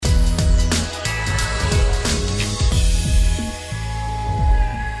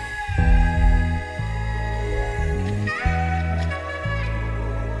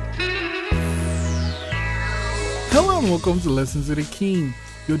and welcome to Lessons with a King,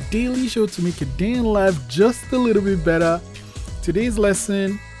 your daily show to make your day in life just a little bit better. Today's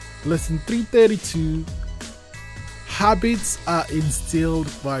lesson 332, habits are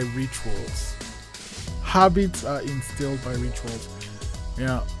instilled by rituals. Habits are instilled by rituals.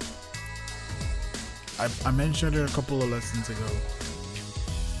 Yeah, I mentioned it a couple of lessons ago.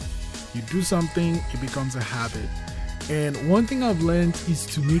 You do something, it becomes a habit. And one thing I've learned is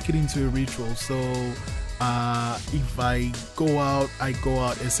to make it into a ritual. So if I go out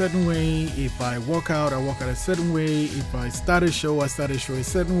a certain way. If I walk out a certain way. If I start a show, I start a show a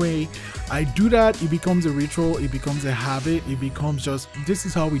certain way. I do that, it becomes a ritual, it becomes a habit, it becomes just, this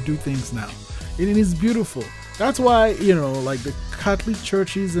is how we do things now. And it is beautiful. That's why, like the Catholic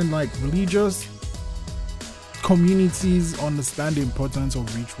churches and like religious communities understand the importance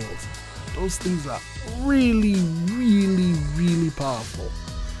of rituals. Those things are really, really, really powerful.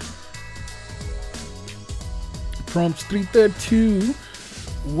 Prompt 332.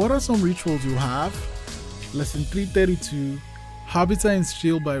 What are some rituals you have? Lesson 332. Habits are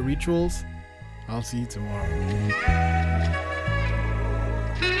instilled by rituals. I'll see you tomorrow.